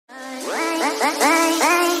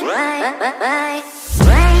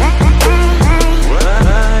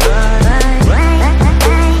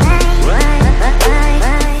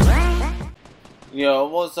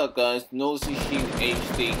What's up guys, Nosy Shoot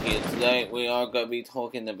HD here. Today we are going to be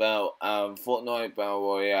talking about Fortnite Battle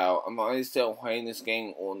Royale. Am I still playing this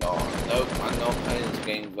game or not? Nope, I'm not playing this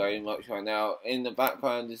game very much right now. In the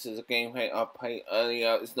background, this is a gameplay I played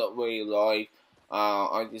earlier. It's not really live.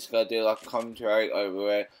 I just got to do like a commentary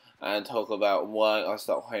over it and talk about why I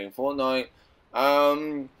stopped playing Fortnite.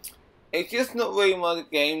 It's just not really my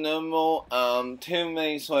game no more. Too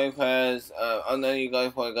many solo players. I know you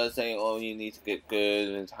guys probably gonna say, oh, you need to get good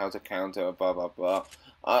and how to counter, blah blah blah.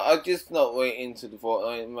 I'm just not really into the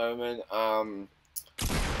Fortnite at the moment.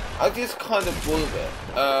 I just kind of bored of it.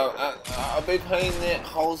 I've been playing it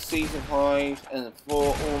whole season 5 and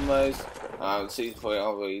 4 almost. Season 3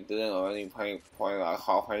 I really didn't. I only played like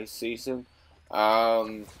halfway season.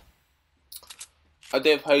 I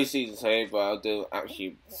did play season 2, but I didn't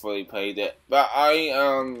actually fully played it. But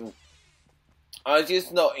I'm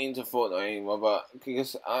just not into Fortnite anymore. But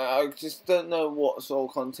because I just don't know what sort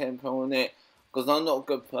of content put on it. Because I'm not a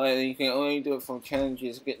good player. Anything. I only do it from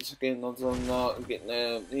challenges, get the skin on that, get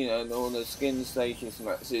the all the skin stations and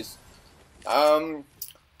maxes.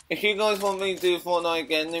 If you guys want me to do Fortnite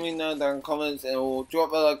again, let me know down in the comments, and we'll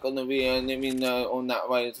drop a like on the video and let me know on that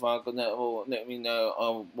way as well. Let me know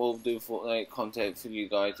I will do Fortnite content for you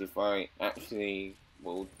guys if I actually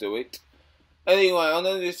will do it. Anyway, I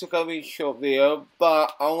know this is going to be a short video,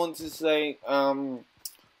 but I want to say, I'm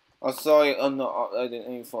sorry I'm not uploading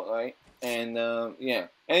any Fortnite. And yeah.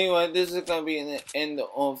 Anyway, this is going to be the end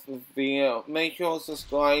of the video. Make sure to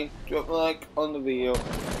subscribe, drop a like on the video,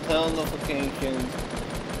 turn on notifications,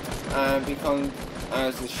 and become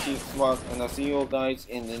as a sheep's mark, and I'll see you all guys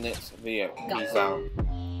in the next video. Peace out.